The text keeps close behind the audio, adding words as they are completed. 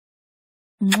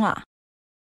Mwah.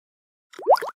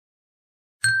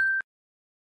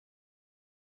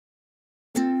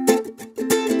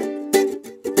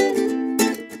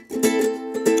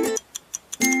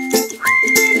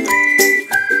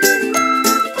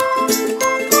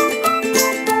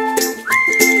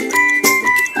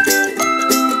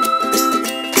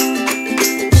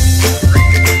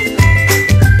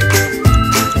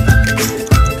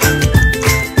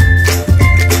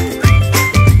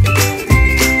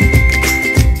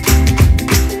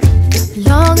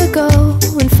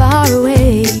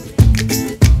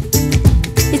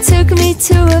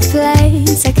 To a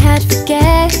place I can't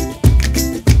forget.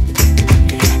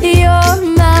 You're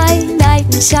my knight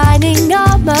in shining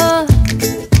armor.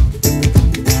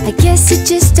 I guess you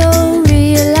just don't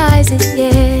realize it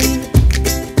yet.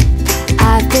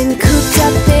 I've been cooped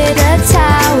up in a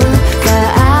tower for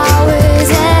hours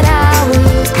and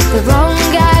hours. The wrong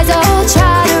guys all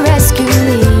try to rescue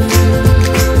me.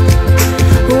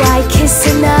 Why kiss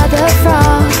another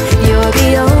frog? You're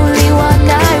the only one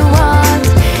I want.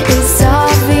 It's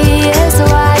obvious,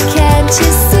 why can't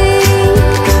you see?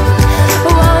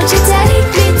 Won't you take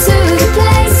me to the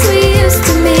place we used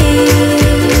to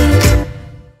meet?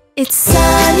 It's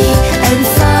sunny and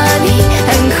funny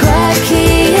and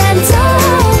quirky and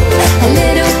dull, a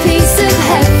little piece of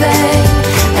heaven,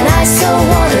 and I so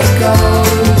wanna go.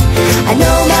 I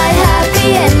know my happy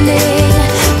ending,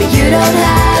 but you don't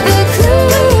have a clue.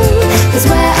 'Cause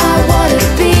where I wanna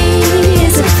be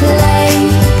is a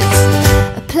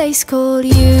place called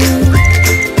you.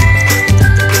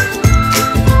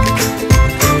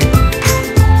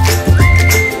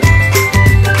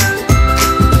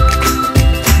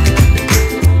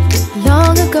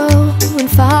 Long ago and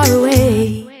far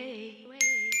away,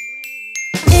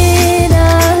 in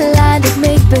a land of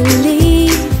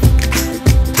make-believe,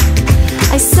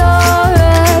 I saw a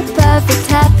perfect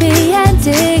happy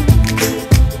ending.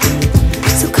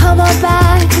 So come on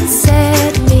back and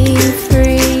set me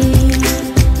free.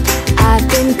 I've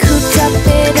been cooped up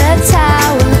in a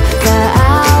tower for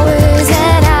hours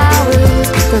and hours.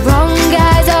 The wrong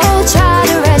guys all try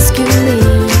to rescue me.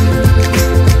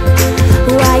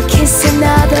 Why kiss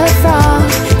another frog?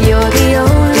 You're the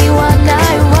only one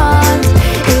I want.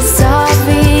 It's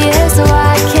obvious,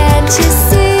 why can't you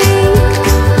see?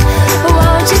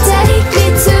 Won't you take me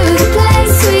to the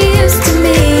place we used to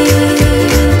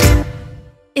meet?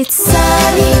 It's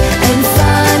sunny and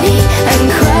funny and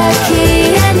quirky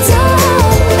and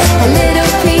dull, a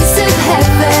little piece of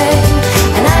heaven,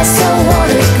 and I so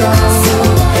wanna go.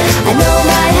 I know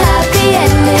my happy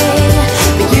ending,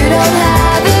 but you don't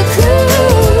have a clue.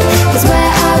 'Cause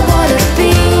where I wanna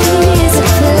be is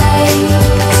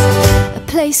a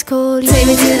place called you. Take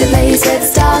me to the place where the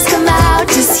stars come out,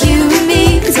 just you and me,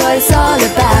 'cause what it's all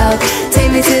about.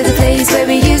 Take me to the place where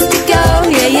we used to go.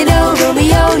 Yeah, you know,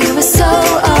 Romeo, you were so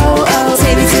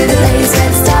Take me to the place where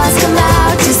the stars come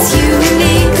out, just you and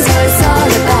me, 'cause what it's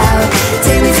all about.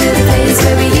 Take me to the place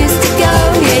where we used to go.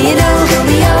 Yeah, you know,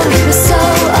 Romeo, you were so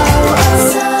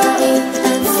Sunny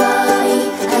and funny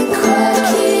and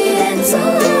quirky and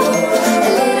dull, a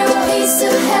little piece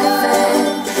of heaven,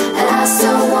 and I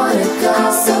so wanna go.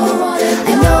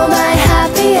 I know my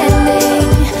happy ending,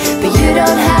 but you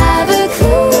don't have a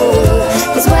clue.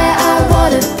 'Cause where I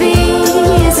wanna be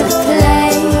is a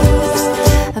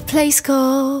place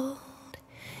called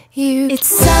you. It's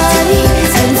sunny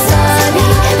and funny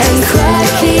and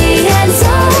quirky and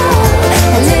dull,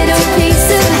 a little piece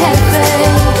of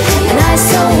heaven, and I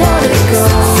so wanna go.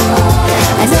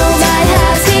 I know my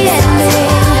happy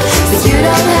ending, but you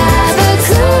don't have a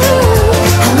clue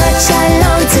how much I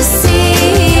long to see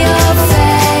your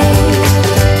face.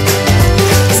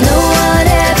 'Cause no one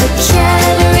ever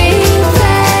can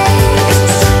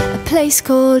replace a place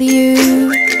called you.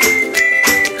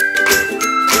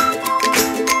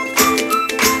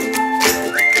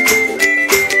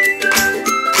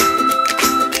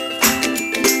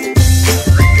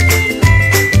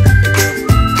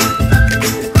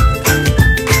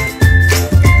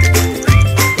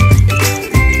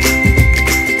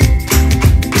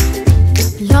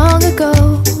 Long ago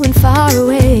and far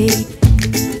away,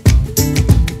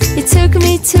 you took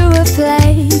me to a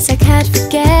place I can't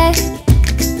forget.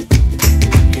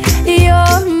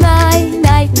 You're my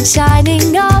knight in shining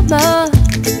armor.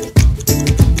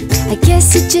 I guess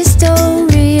you just don't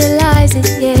realize it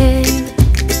yet.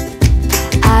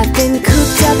 I've been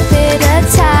cooped up in